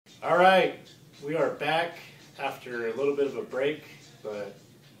All right, we are back after a little bit of a break, but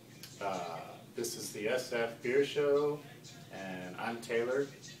this is the SF Beer Show, and I'm Taylor.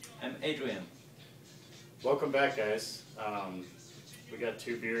 I'm Adrian. Welcome back, guys. We got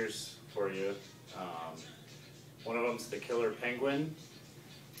two beers for you. One of them's the Killer Penguin,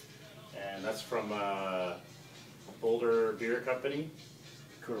 and that's from Boulder Beer Company.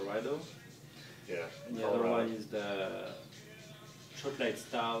 Colorado. Yeah, And the Colorado. other one is the Chocolate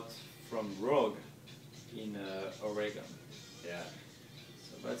Stout from Rogue in Oregon. Yeah,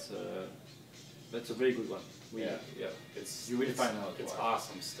 So that's a very good one. yeah. yeah. It's You will it's- find out It's why.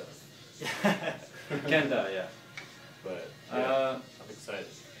 awesome stuff, Kinda, yeah. but yeah, Uh, I'm excited.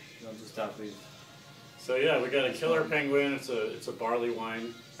 you want to start with? So yeah, we got a Killer Penguin. It's a barley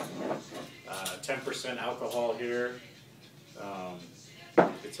wine, 10% alcohol here.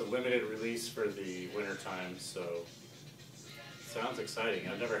 It's a limited release for the winter time, so sounds exciting.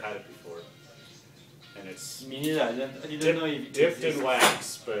 I've never had it before, and it's Me neither. I didn't know if it dipped in exists.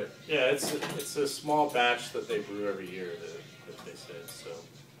 wax. But yeah, it's a small batch that they brew every year. That they said. So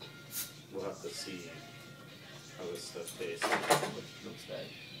we'll have to see how this stuff tastes. What it looks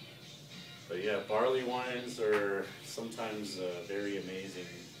like. But yeah, barley wines are sometimes very amazing.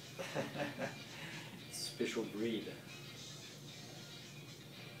 Special breed.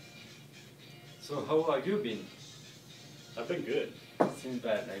 So how have you been? I've been good. Since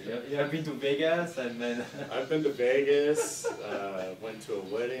bad. Like you have been to Vegas and then. I've been to Vegas, went to a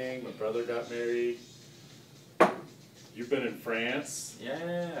wedding, my brother got married. You've been in France.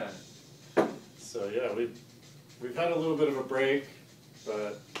 Yeah. So yeah, we've had a little bit of a break,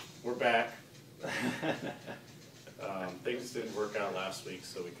 but we're back. Things didn't work out last week,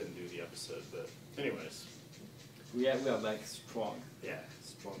 so we couldn't do the episode, but anyways, we are back strong. yeah.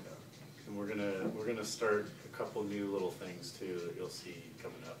 Stronger. And we're gonna start a couple new little things too that you'll see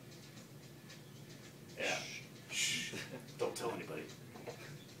coming up. Yeah. Shh. Don't tell anybody.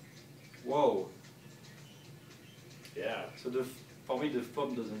 Whoa. Yeah. So for me the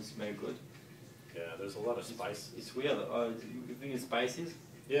foam doesn't smell good. Yeah, there's a lot of spices. It's weird. You think it's spices?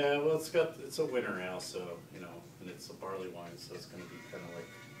 Yeah, well, it's a winter ale, so you know, and it's a barley wine, so it's going to be kind of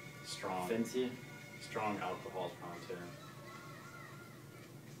like Fancy. strong alcohol content.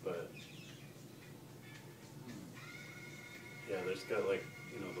 But yeah, there's got like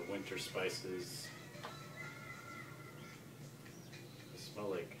the winter spices. They smell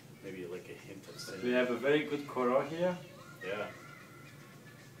like maybe like a hint of cinnamon. We have a very good color here Yeah,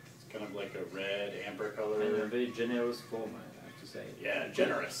 it's kind of like a red amber color. and a very generous foam. I have to say. Yeah,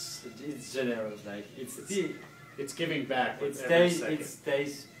 generous. It's generous. Like It's giving back it with every second.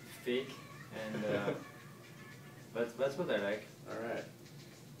 stays fake, and that's what I like. All right,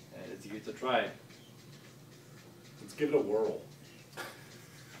 Let's give it a try. let's give it a whirl.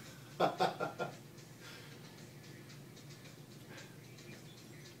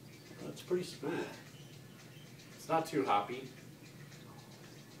 That's pretty smooth. It's not too hoppy.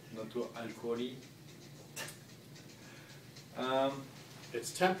 Not too alcoholic.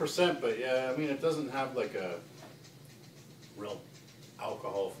 It's 10%, but yeah, I mean, it doesn't have like a real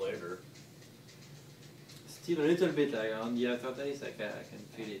alcohol flavor. Still a little bit like on the aftertaste. I can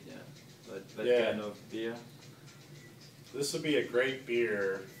feel it. Yeah, but that Yeah. kind of beer. This would be a great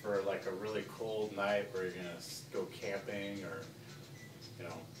beer for like a really cold night where you're gonna go camping, or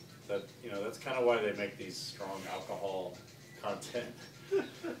that's kind of why they make these strong alcohol content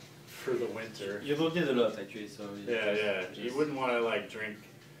for the winter. You don't need a lot actually, so Yeah. You wouldn't want to like drink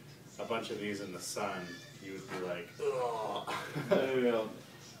a bunch of these in the sun. You would be like, ugh.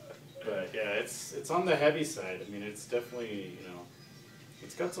 But yeah, it's on the heavy side. I mean, it's definitely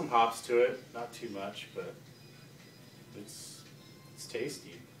it's got some hops to it, not too much, but it's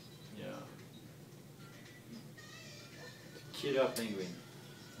tasty. Yeah. Killer Penguin.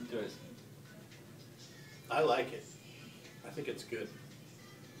 Interesting. I like it. I think it's good.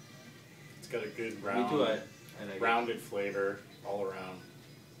 It's got a good Me too. I like it. rounded flavor all around.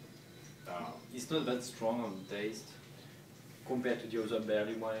 It's not that strong on taste compared to the other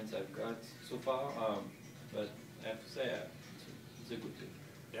barley wines I've got so far, but I have to say it's a good thing.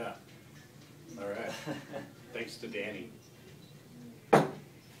 Yeah. All right. Thanks to Danny.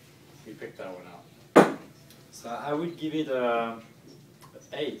 We picked that one out. So I would give it a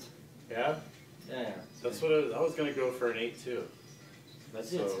 8. Yeah. Yeah. That's what I was gonna go for an 8 too.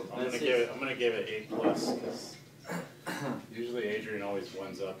 That's So it. I'm gonna give it 8 plus, because usually Adrian always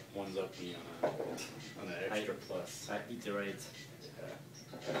ones up me on an extra plus. I iterate.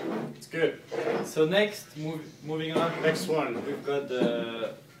 Yeah. It's good. So next, moving on. Next one. We've got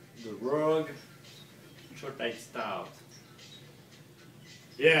the Rogue Chocolate Stout.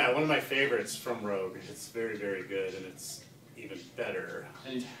 Yeah, one of my favorites from Rogue. It's very, very good, and it's even better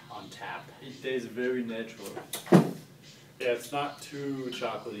And on tap. it tastes very natural. Yeah, it's not too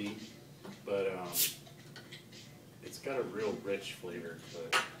chocolatey, but it's got a real rich flavor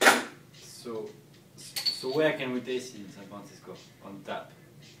to it. So where can we taste it in San Francisco? On tap?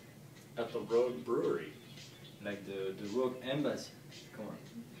 At the Rogue Brewery. Like the Rogue Embassy. Come on.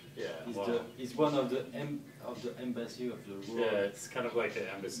 Yeah, It's one of the embassy of the Rogue. yeah, it's kind of like an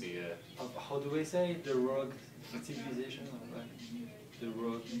embassy. How do we say the Rogue civilization? Or like the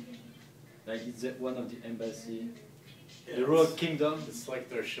Rogue, like it's one of the embassy. Yeah, The Rogue Kingdom. It's like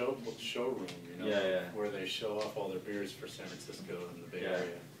their showroom, you know, Yeah. where they show off all their beers for San Francisco and the Bay Yeah.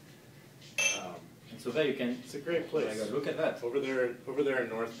 Area. And so there you can. It's a great Oh my place. God, look at that. Over there in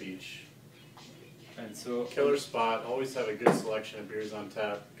North Beach. And so. Killer spot. Always have a good selection of beers on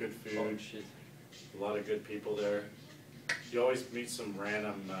tap. Good Oh food. shit. A lot of good people there. You always meet some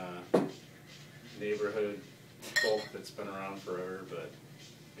random neighborhood folk that's been around forever, but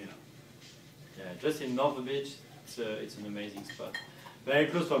you know. Yeah, just in North Beach, it's an amazing spot. Very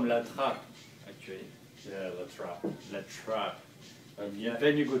close from La Trappe, actually. Yeah, La Trappe. La Trappe. Yeah.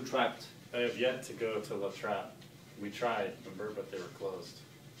 Then you go trapped. I have yet to go to La Trappe. We tried, remember, but they were closed.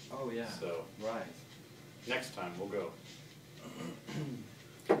 Oh yeah. So right. next time we'll go.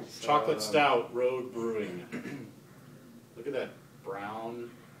 Chocolate Stout, Road Brewing. Look at that brown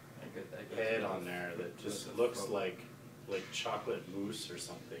I got head a lot on of- there that just lot of looks problem. like chocolate mousse or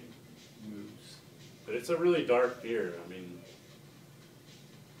something. Moves. But it's a really dark beer. I mean,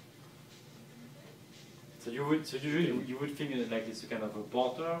 So usually you would think like it's a kind of a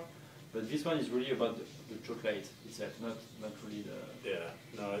porter, but this one is really about the chocolate itself, not really the. yeah,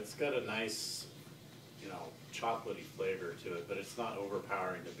 no, it's got a nice, you know, chocolatey flavor to it, but it's not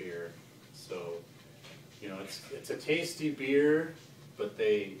overpowering the beer. So, you know, it's a tasty beer, but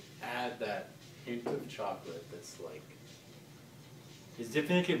they add that hint of chocolate that's like, It's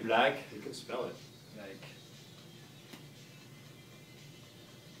definitely black, you can smell it. like.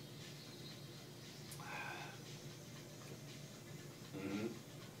 Mm-hmm.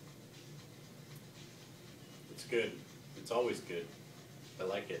 It's good. It's always good. I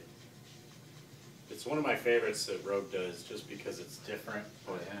like it. It's one of my favorites that Rogue does, just because it's different.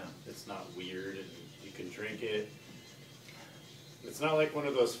 Oh, but yeah. It's not weird, and you can drink it. It's not like one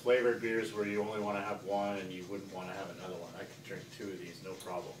of those flavored beers where you only want to have one and you wouldn't want to have another one. I could drink two of these, no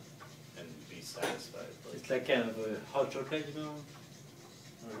problem, and be satisfied. It's like kind of a hot chocolate, you know.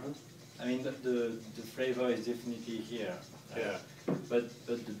 I mean the flavor is definitely here. Yeah. But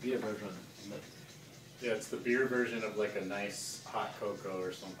the beer version. Not, Yeah, it's the beer version of like a nice hot cocoa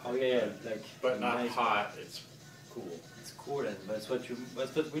or something. oh yeah, like. But not nice- hot. It's cool. It's cool, and that's what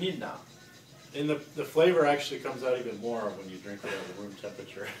we need now. And the flavor actually comes out even more when you drink it at room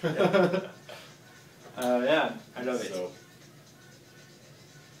temperature. Yeah, I love it. So,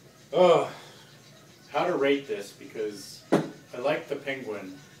 oh, how to rate this, because I like the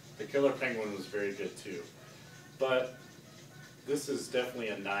penguin. The Killer Penguin was very good too. But this is definitely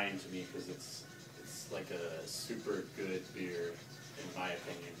a 9 to me, because it's like a super good beer, in my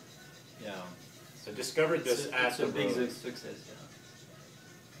opinion. Yeah. I discovered this at it's the a big Rogue. success.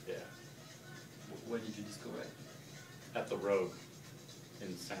 Yeah. Yeah, When did you discover it? at the Rogue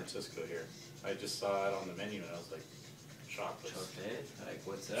in San Francisco here. I just saw it on the menu and I was like, chocolate. Chocolate. Like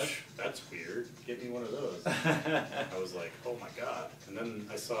what's up? That's weird. Get me one of those. I was like, oh my god. And then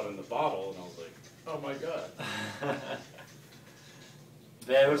I saw it in the bottle and I was like, oh my god.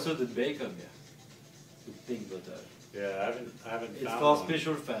 There also the bacon, yeah. The pink butter. Yeah, I haven't It's found for one.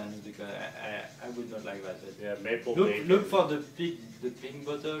 special fans because I would not like that. But Yeah, maple look bacon. look for the pink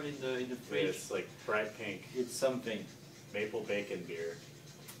bottle in the Yeah, fridge. it's like bright pink. It's something. Maple bacon beer.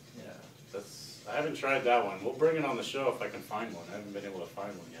 Yeah. I haven't tried that one. We'll bring it on the show if I can find one. I haven't been able to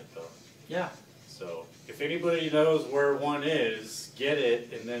find one yet though. Yeah. So if anybody knows where one is, get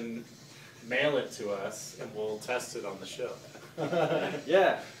it and then mail it to us and we'll test it on the show.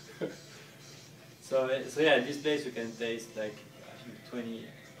 Yeah. So yeah, this place you can taste like I think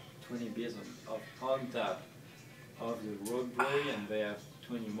 20 beers on tap of the Rogue Brewery, and they have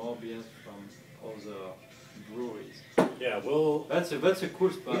 20 more beers from other breweries. Yeah, That's a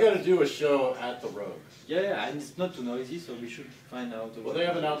cool spot. we got to do a show at the Rogue. Yeah, and it's not too noisy, so we should find out. Well, they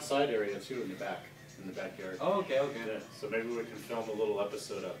have an outside area too in the backyard. Oh, okay. Yeah, so maybe we can film a little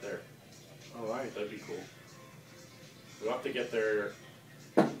episode out there. All right. That'd be cool. We'll have to get there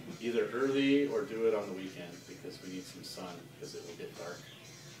either early or do it on the weekend because we need some sun because it will get dark.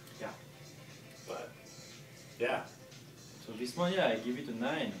 Yeah. But yeah, So this one, yeah, I give it a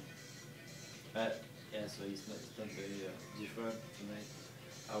 9. Yeah, so it's not very different tonight.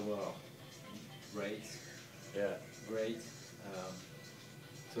 our grades. Yeah. Great.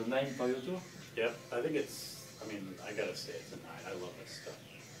 So 9 for you too? Yep. I think it's. I mean, I gotta say it's a 9. I love this stuff.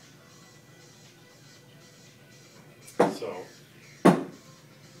 So,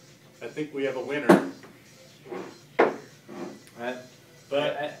 I think we have a winner.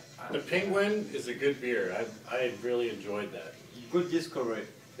 But the Penguin is a good beer. I really enjoyed that. Good discovery.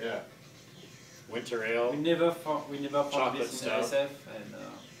 Yeah. Winter ale. We never found Chocolate this in stout. SF, and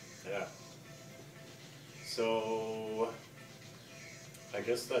Yeah. So, I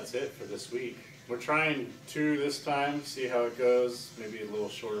guess that's it for this week. We're trying 2 this time, see how it goes. Maybe a little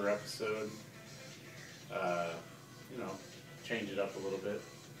shorter episode. You know, change it up a little bit.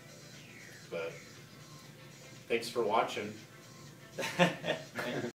 But, thanks for watching.